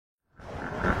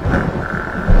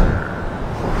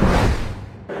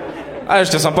A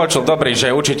ešte som počul dobrý,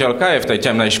 že učiteľka je v tej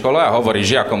temnej škole a hovorí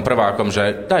žiakom prvákom,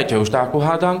 že dajte už takú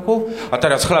hádanku. A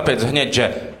teraz chlapec hneď, že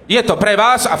je to pre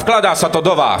vás a vkladá sa to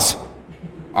do vás.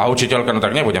 A učiteľka, no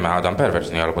tak nebudeme hádam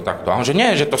perverzný, alebo takto. A on, že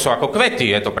nie, že to sú ako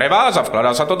kvety, je to pre vás a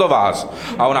vkladá sa to do vás.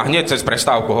 A ona hneď cez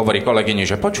prestávku hovorí kolegyni,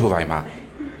 že počúvaj ma.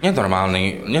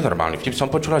 Nenormálny vtip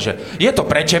som počula, že je to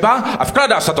pre teba a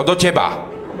vkladá sa to do teba.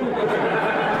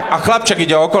 A chlapček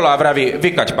ide okolo a vraví,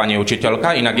 vykať pani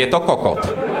učiteľka, inak je to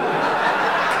kokot.